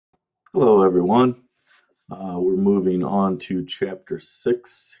Hello, everyone. We're moving on to Chapter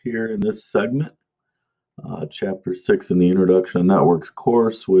 6 here in this segment. Chapter 6 in the Introduction to Networks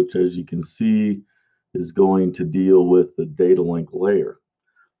course, which, as you can see, is going to deal with the data link layer.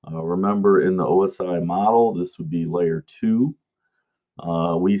 Remember, in the OSI model, this would be Layer 2.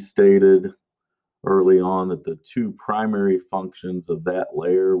 We stated early on that the two primary functions of that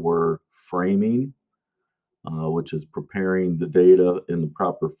layer were framing, which is preparing the data in the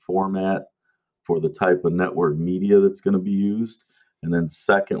proper format for the type of network media that's going to be used. And then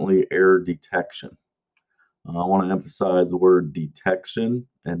secondly, error detection. I want to emphasize the word detection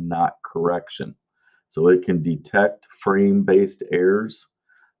and not correction. So it can detect frame-based errors,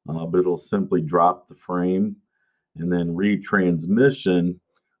 but it'll simply drop the frame. And then retransmission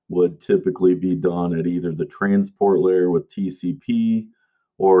would typically be done at either the transport layer with TCP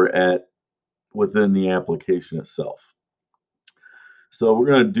or at within the application itself. So we're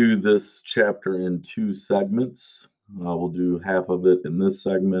going to do this chapter in two segments. We'll do half of it in this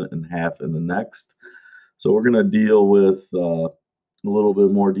segment and half in the next. So we're going to deal with a little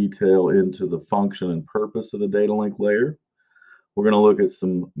bit more detail into the function and purpose of the data link layer. We're going to look at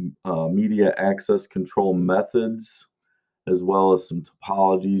some media access control methods, as well as some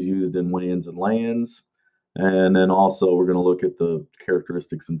topologies used in WANs and LANs. And then also we're going to look at the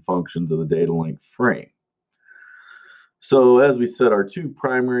characteristics and functions of the data link frame. So as we said, our two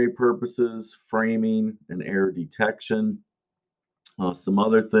primary purposes, framing and error detection. Some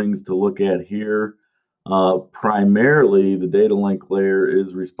other things to look at here. Primarily, the data link layer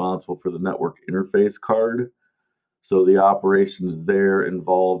is responsible for the network interface card. So the operations there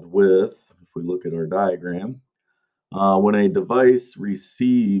involved with, if we look at our diagram, when a device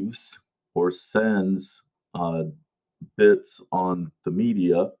receives or sends bits on the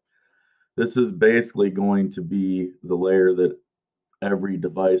media, this is basically going to be the layer that every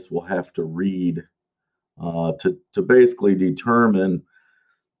device will have to read to basically determine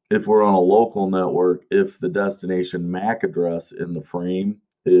if we're on a local network, if the destination MAC address in the frame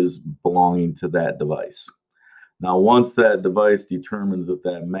is belonging to that device. Now, once that device determines that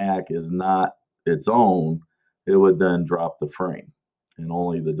that MAC is not its own, it would then drop the frame. And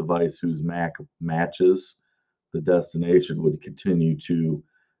only the device whose MAC matches the destination would continue to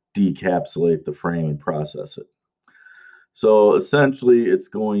decapsulate the frame and process it. So essentially, it's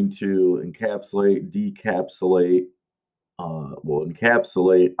going to encapsulate, decapsulate,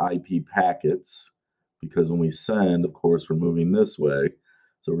 encapsulate IP packets, because when we send, of course, we're moving this way.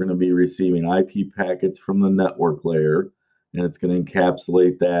 So we're going to be receiving IP packets from the network layer, and it's going to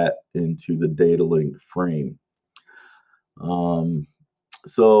encapsulate that into the data link frame.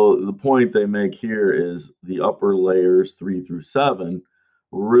 So the point they make here is the upper layers 3 through 7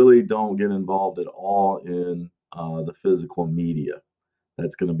 really don't get involved at all in the physical media.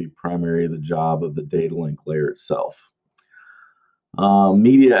 That's going to be primarily the job of the data link layer itself.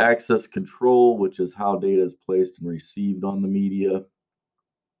 Media access control, which is how data is placed and received on the media.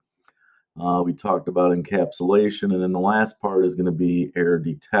 We talked about encapsulation, and then the last part is going to be error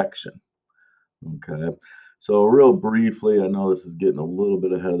detection. Okay, so real briefly, I know this is getting a little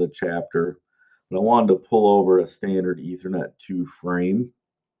bit ahead of the chapter, but I wanted to pull over a standard Ethernet 2 frame.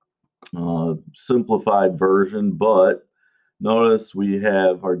 Simplified version, but notice we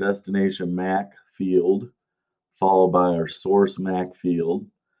have our destination MAC field followed by our source MAC field.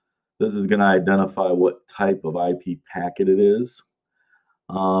 This is going to identify what type of IP packet it is.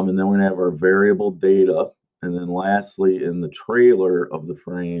 And then we're going to have our variable data. And then lastly, in the trailer of the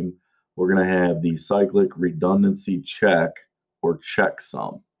frame, we're going to have the cyclic redundancy check or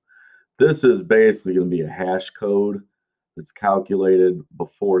checksum. This is basically going to be a hash code that's calculated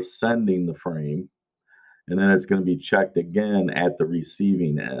before sending the frame. And then it's going to be checked again at the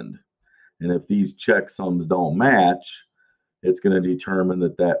receiving end. And if these checksums don't match, it's going to determine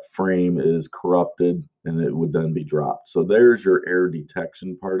that that frame is corrupted and it would then be dropped. So there's your error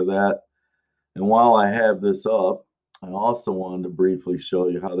detection part of that. And while I have this up, I also wanted to briefly show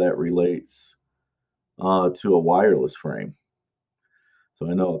you how that relates to a wireless frame. So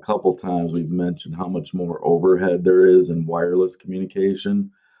I know a couple times we've mentioned how much more overhead there is in wireless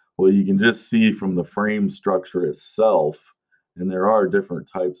communication. Well, you can just see from the frame structure itself, and there are different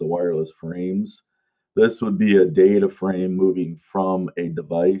types of wireless frames. This would be a data frame moving from a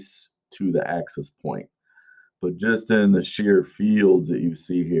device to the access point. But just in the sheer fields that you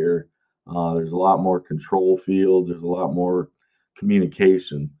see here, there's a lot more control fields. There's a lot more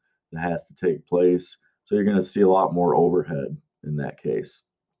communication that has to take place. So you're going to see a lot more overhead in that case.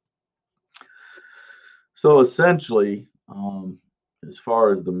 So essentially, as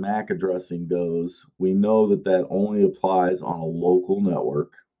far as the MAC addressing goes, we know that that only applies on a local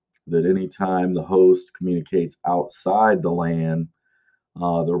network. that anytime the host communicates outside the LAN,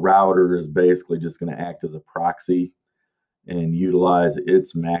 the router is basically just going to act as a proxy and utilize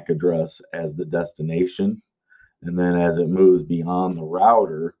its MAC address as the destination. And then as it moves beyond the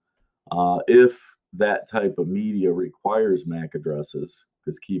router, if that type of media requires MAC addresses,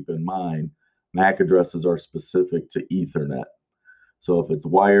 because keep in mind, MAC addresses are specific to Ethernet. So if it's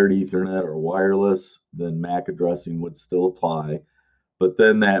wired Ethernet or wireless, then MAC addressing would still apply. But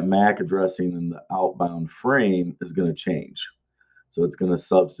then that MAC addressing in the outbound frame is going to change. So it's going to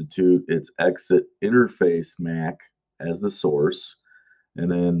substitute its exit interface MAC as the source.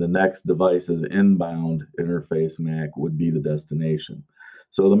 And then the next device's inbound interface MAC would be the destination.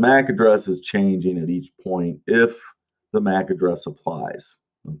 So the MAC address is changing at each point if the MAC address applies.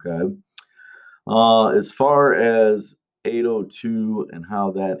 Okay. As far as 802 and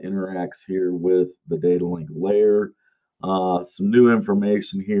how that interacts here with the data link layer, some new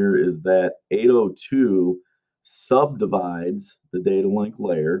information here is that 802 subdivides the data link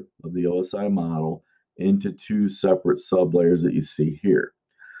layer of the OSI model into two separate sublayers that you see here.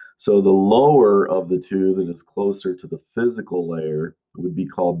 So the lower of the two that is closer to the physical layer would be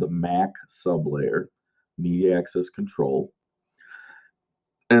called the MAC sublayer, media access control.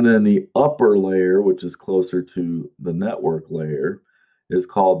 And then the upper layer, which is closer to the network layer, is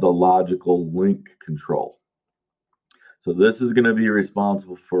called the logical link control. So this is going to be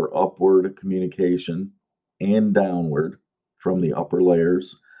responsible for upward communication and downward from the upper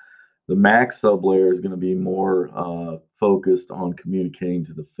layers. The MAC sublayer is going to be more focused on communicating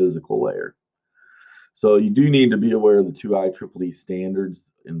to the physical layer. So you do need to be aware of the two IEEE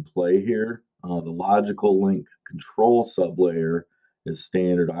standards in play here. The logical link control sublayer is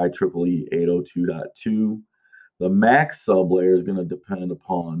standard IEEE 802.2. The MAC sublayer is going to depend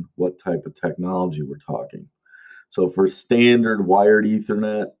upon what type of technology we're talking. So for standard wired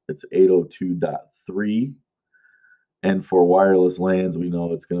Ethernet, it's 802.3. And for wireless LANs, we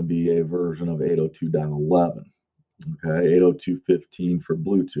know it's going to be a version of 802.11. Okay, 802.15 for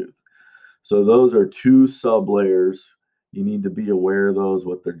Bluetooth. So those are two sublayers. You need to be aware of those,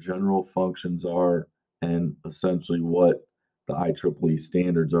 what their general functions are, and essentially what the IEEE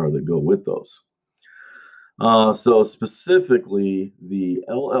standards are that go with those. So specifically, the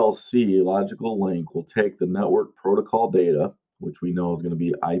LLC, logical link, will take the network protocol data, which we know is going to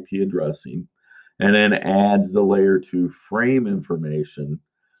be IP addressing, and then adds the layer 2 frame information,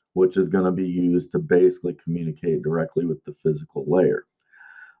 which is going to be used to basically communicate directly with the physical layer.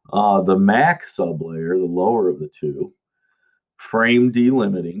 The MAC sublayer, the lower of the two, frame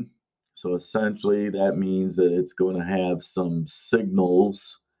delimiting. So essentially that means that it's going to have some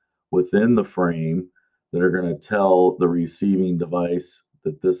signals within the frame that are going to tell the receiving device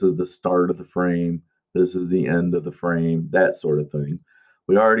that this is the start of the frame, this is the end of the frame, that sort of thing.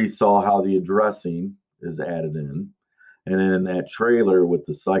 We already saw how the addressing is added in. And then in that trailer with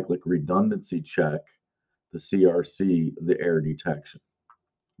the cyclic redundancy check, the CRC, the error detection.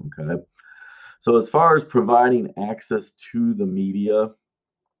 Okay. So as far as providing access to the media,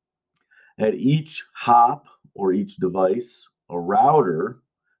 at each hop or each device, a router,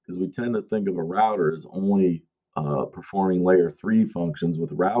 because we tend to think of a router as only performing layer 3 functions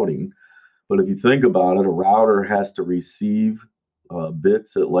with routing. But if you think about it, a router has to receive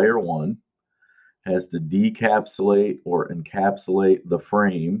bits at layer 1, has to decapsulate or encapsulate the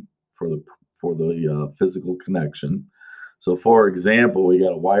frame for the physical connection. So for example, we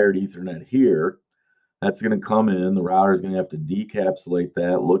got a wired Ethernet here. That's going to come in. The router is going to have to decapsulate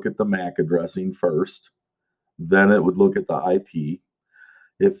that, look at the MAC addressing first. Then it would look at the IP.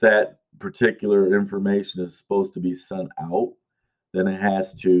 If that particular information is supposed to be sent out, then it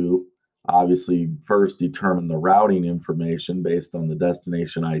has to obviously first determine the routing information based on the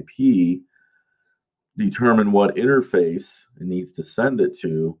destination IP, determine what interface it needs to send it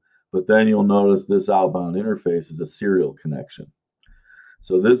to, but then you'll notice this outbound interface is a serial connection.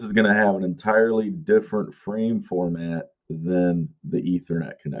 So this is going to have an entirely different frame format than the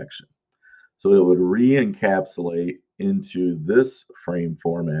Ethernet connection. So it would re-encapsulate into this frame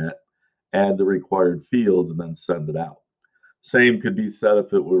format, add the required fields, and then send it out. Same could be said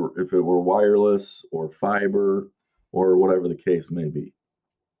if it were wireless or fiber or whatever the case may be.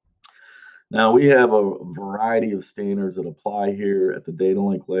 Now we have a variety of standards that apply here at the data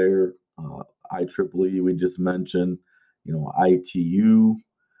link layer. IEEE we just mentioned, ITU,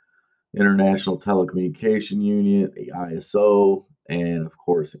 International Telecommunication Union, ISO, and of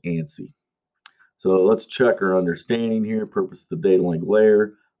course ANSI. So let's check our understanding here. Purpose of the data link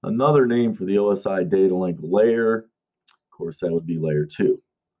layer. Another name for the OSI data link layer, of course, that would be layer 2.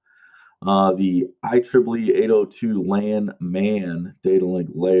 The IEEE 802 LAN MAN data link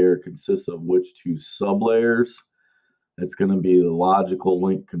layer consists of which two sublayers? It's going to be the logical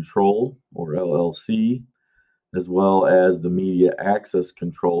link control, or LLC, as well as the media access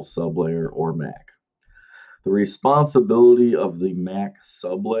control sublayer, or MAC. The responsibility of the MAC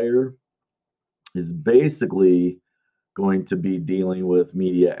sublayer is basically going to be dealing with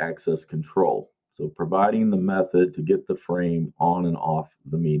media access control. So providing the method to get the frame on and off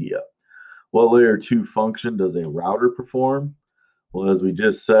the media. What layer 2 function does a router perform? Well, as we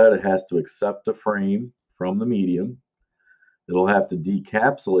just said, it has to accept a frame from the medium. It'll have to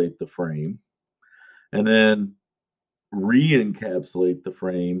decapsulate the frame and then re-encapsulate the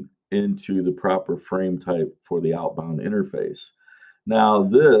frame into the proper frame type for the outbound interface. Now,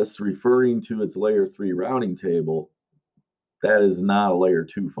 this, referring to its layer 3 routing table, that is not a layer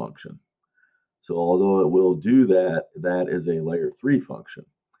 2 function. So although it will do that, that is a layer 3 function.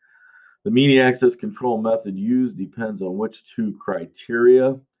 The media access control method used depends on which two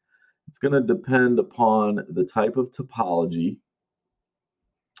criteria. It's going to depend upon the type of topology,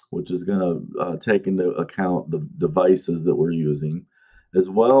 which is going to take into account the devices that we're using, as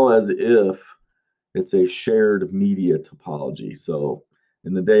well as if it's a shared media topology. So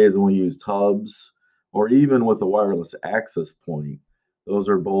in the days when we used hubs, or even with a wireless access point, those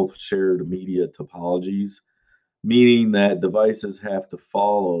are both shared media topologies, meaning that devices have to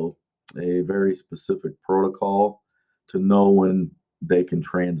follow a very specific protocol to know when they can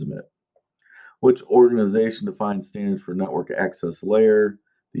transmit. Which organization defines standards for network access layer?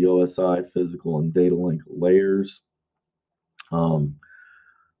 The OSI, physical, and data link layers. Of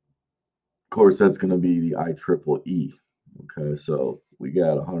course, that's going to be the IEEE. Okay, so we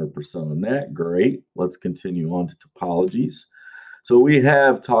got 100% on that. Great. Let's continue on to topologies. So we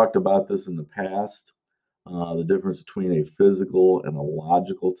have talked about this in the past, the difference between a physical and a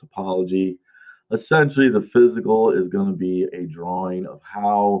logical topology. Essentially, the physical is going to be a drawing of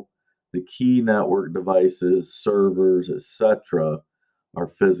how the key network devices, servers, etc., are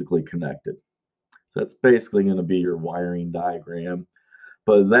physically connected. So that's basically going to be your wiring diagram.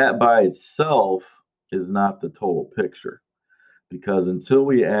 But that by itself is not the total picture, because until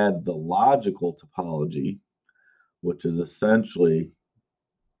we add the logical topology, which is essentially,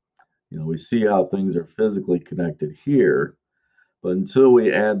 we see how things are physically connected here, but until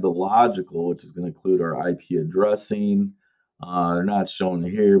we add the logical, which is going to include our IP addressing, they're not shown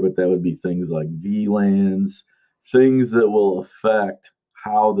here, but that would be things like VLANs, things that will affect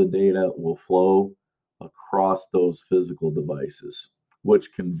how the data will flow across those physical devices,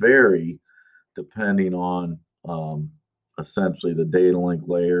 which can vary depending on essentially the data link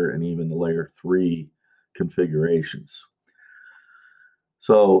layer and even the layer 3 configurations.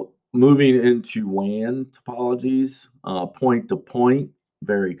 So moving into WAN topologies, point-to-point,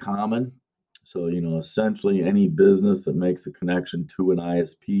 very common. So, essentially any business that makes a connection to an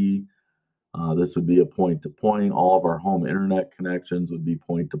ISP, this would be a point-to-point. All of our home internet connections would be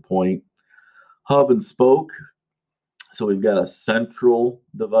point-to-point. Hub and spoke. So we've got a central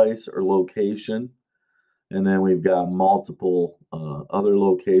device or location, and then we've got multiple other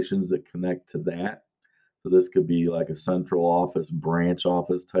locations that connect to that. So this could be like a central office, branch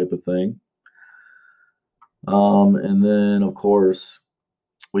office type of thing. And then, of course,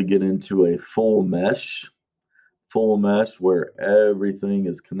 we get into a full mesh where everything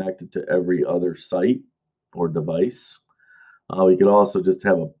is connected to every other site or device. We could also just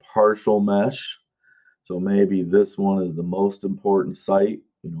have a partial mesh. So maybe this one is the most important site.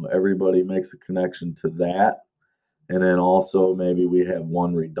 Everybody makes a connection to that. And then also maybe we have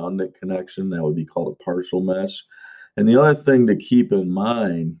one redundant connection that would be called a partial mesh. And the other thing to keep in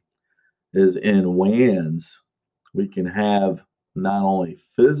mind is in WANs, we can have not only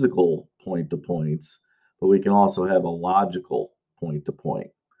physical point-to-points, but we can also have a logical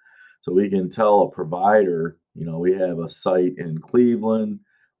point-to-point. So we can tell a provider, we have a site in Cleveland,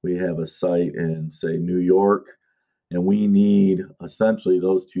 we have a site in, say, New York, and we need essentially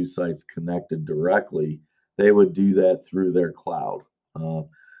those two sites connected directly. They would do that through their cloud.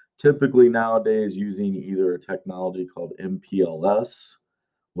 Typically nowadays using either a technology called MPLS,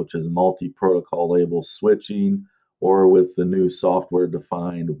 which is multi-protocol label switching, or with the new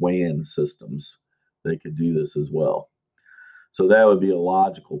software-defined WAN systems, they could do this as well. So that would be a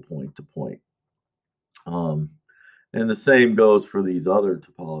logical point-to-point. And the same goes for these other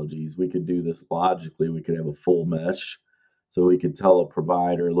topologies. We could do this logically. We could have a full mesh. So we could tell a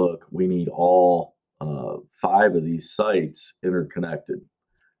provider, look, we need all 5 of these sites interconnected.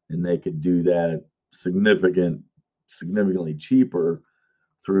 And they could do that significantly cheaper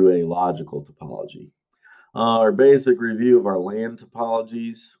through a logical topology. Our basic review of our LAN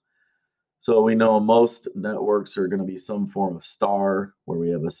topologies. So we know most networks are going to be some form of star where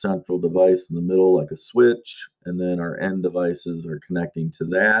we have a central device in the middle like a switch, and then our end devices are connecting to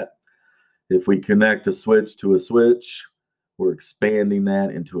that. If we connect a switch to a switch, we're expanding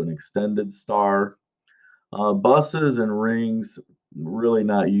that into an extended star. Buses and rings really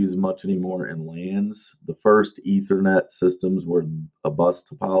not used much anymore in LANs. The first Ethernet systems were a bus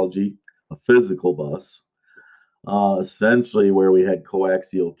topology, a physical bus, essentially where we had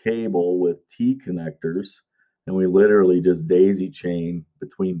coaxial cable with T connectors, and we literally just daisy chain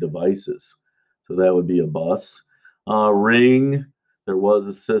between devices. So that would be a bus. Ring, there was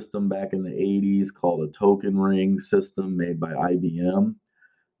a system back in the 80s called a token ring system made by IBM.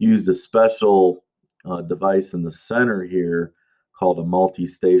 Used a special device in the center here called a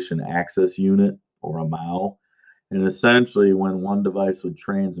multi-station access unit, or a MAU. And essentially, when one device would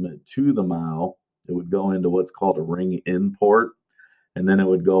transmit to the MAU, it would go into what's called a ring in port, and then it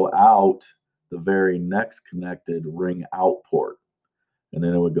would go out the very next connected ring out port. And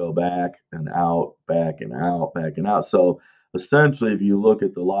then it would go back and out, back and out, back and out. So essentially, if you look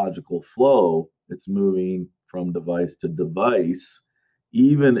at the logical flow, it's moving from device to device.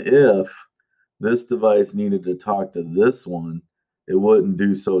 Even if this device needed to talk to this one, it wouldn't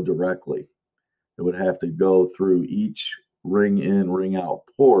do so directly. It would have to go through each ring in, ring out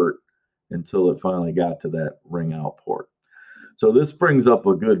port until it finally got to that ring out port. So this brings up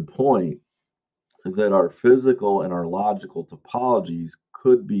a good point that our physical and our logical topologies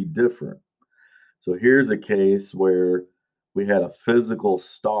could be different. So here's a case where we had a physical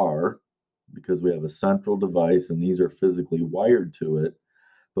star because we have a central device and these are physically wired to it.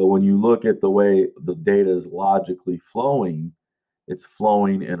 But when you look at the way the data is logically flowing, it's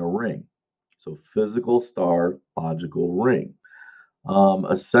flowing in a ring. So physical star, logical ring.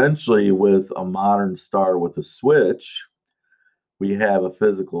 Essentially, with a modern star with a switch, we have a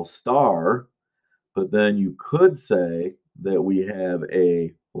physical star, but then you could say that we have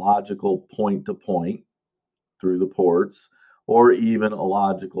a logical point to point through the ports, or even a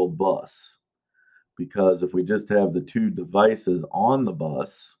logical bus. Because if we just have the two devices on the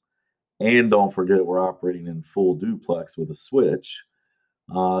bus, and don't forget we're operating in full duplex with a switch,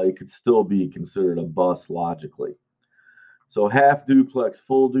 it could still be considered a bus logically. So half duplex,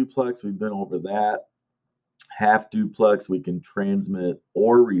 full duplex, we've been over that. Half duplex, we can transmit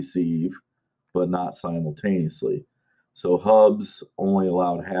or receive, but not simultaneously. So hubs only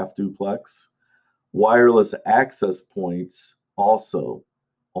allowed half duplex. Wireless access points also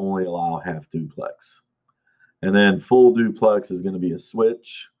only allow half duplex. And then full duplex is going to be a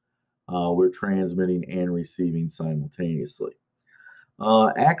switch. We're transmitting and receiving simultaneously.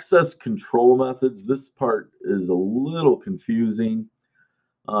 Access control methods, this part is a little confusing,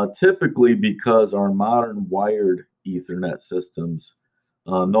 typically because our modern wired Ethernet systems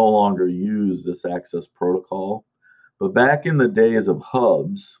no longer use this access protocol. But back in the days of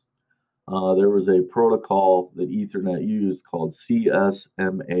hubs, there was a protocol that Ethernet used called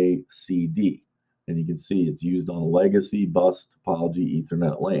CSMACD. And you can see it's used on legacy bus topology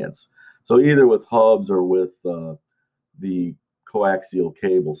Ethernet LANs. So either with hubs or with the coaxial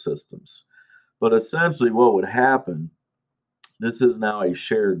cable systems. But essentially what would happen, this is now a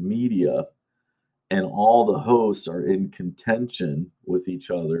shared media, and all the hosts are in contention with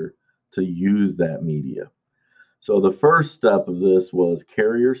each other to use that media. So the first step of this was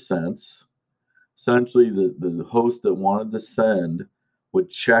carrier sense. Essentially, the host that wanted to send would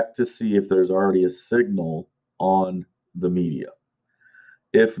check to see if there's already a signal on the media.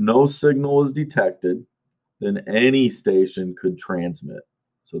 If no signal is detected, then any station could transmit.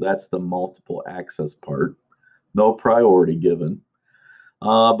 So that's the multiple access part. No priority given.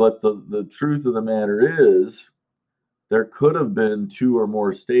 But the truth of the matter is, there could have been two or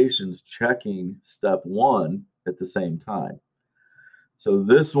more stations checking step one at the same time. So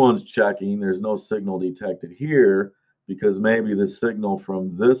this one's checking, there's no signal detected here because maybe the signal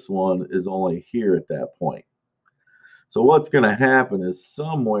from this one is only here at that point. So what's going to happen is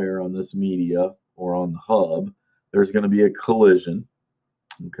somewhere on this media or on the hub, there's going to be a collision.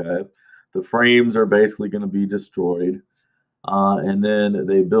 Okay, the frames are basically going to be destroyed, and then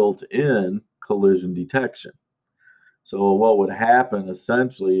they built in collision detection. So what would happen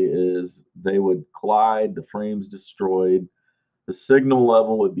essentially is they would collide, the frames destroyed, the signal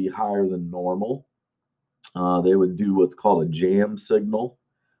level would be higher than normal. They would do what's called a jam signal,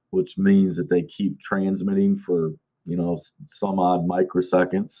 which means that they keep transmitting for some odd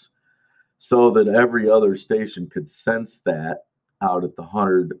microseconds, so that every other station could sense that out at the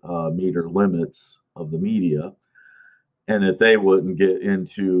 100-meter limits of the media, and that they wouldn't get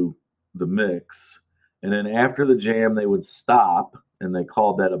into the mix. And then after the jam, they would stop and they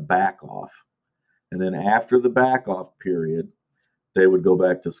called that a back off. And then after the back off period, they would go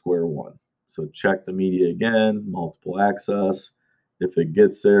back to square one. So check the media again, multiple access. If it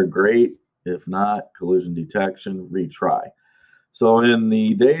gets there, great. If not, collision detection, retry. So in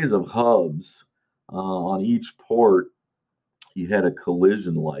the days of hubs, on each port, you had a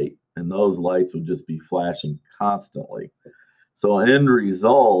collision light, and those lights would just be flashing constantly. So end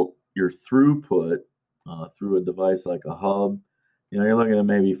result, your throughput through a device like a hub, you're looking at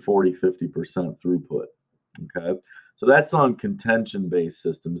maybe 40, 50% throughput. Okay. So that's on contention-based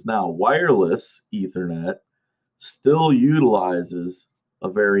systems. Now, wireless Ethernet still utilizes a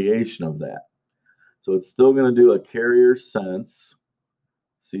variation of that. So it's still going to do a carrier sense,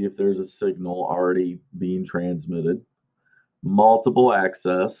 see if there's a signal already being transmitted, multiple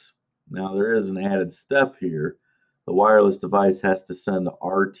access. Now, there is an added step here. The wireless device has to send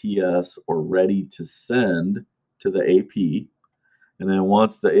RTS or ready to send to the AP. And then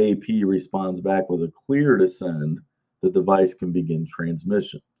once the AP responds back with a clear to send, the device can begin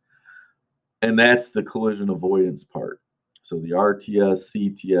transmission. And that's the collision avoidance part. So the RTS,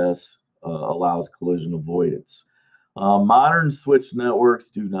 CTS allows collision avoidance. Modern switch networks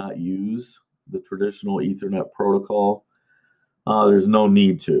do not use the traditional Ethernet protocol. There's no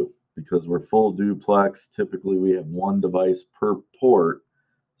need to, because we're full duplex. Typically, we have one device per port,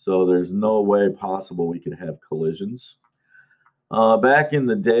 so there's no way possible we could have collisions. Back in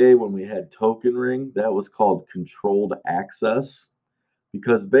the day when we had token ring, that was called controlled access,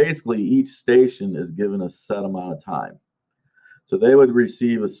 because basically each station is given a set amount of time. So they would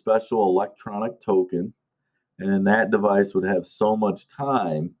receive a special electronic token, and then that device would have so much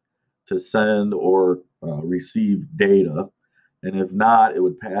time to send or receive data. And if not, it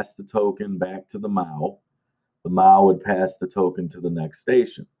would pass the token back to the MAU. The MAU would pass the token to the next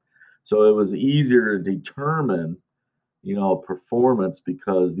station. So it was easier to determine, performance,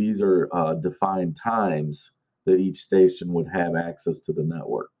 because these are defined times that each station would have access to the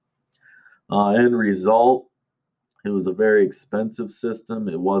network. End result, it was a very expensive system.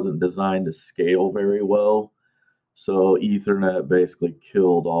 It wasn't designed to scale very well. So Ethernet basically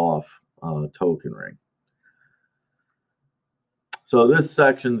killed off token ring. So this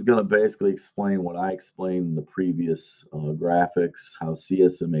section is going to basically explain what I explained in the previous graphics, how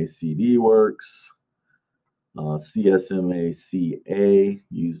CSMA-CD works, CSMA-CA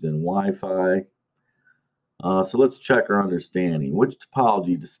used in Wi-Fi. So let's check our understanding. Which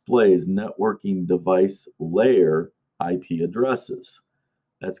topology displays networking device layer IP addresses?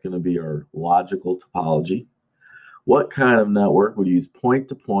 That's going to be our logical topology. What kind of network would use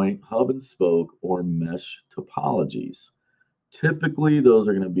point-to-point, hub and spoke, or mesh topologies? Typically, those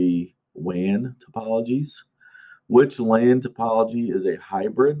are going to be WAN topologies. Which LAN topology is a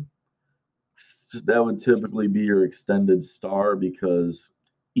hybrid? That would typically be your extended star, because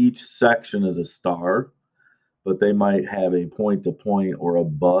each section is a star, but they might have a point-to-point or a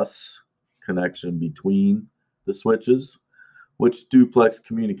bus connection between the switches. Which duplex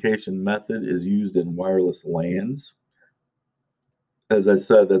communication method is used in wireless LANs? As I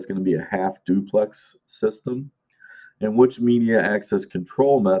said, that's going to be a half duplex system. And which media access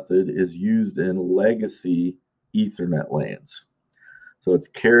control method is used in legacy Ethernet LANs? So it's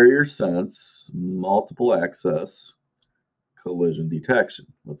carrier sense, multiple access, collision detection.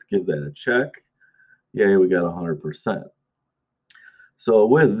 Let's give that a check. Yay, we got 100%. So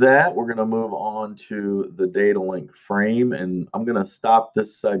with that, we're going to move on to the data link frame, and I'm going to stop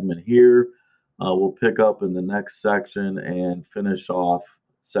this segment here. We'll pick up in the next section and finish off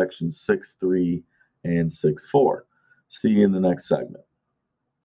section 6.3 and 6.4. See you in the next segment.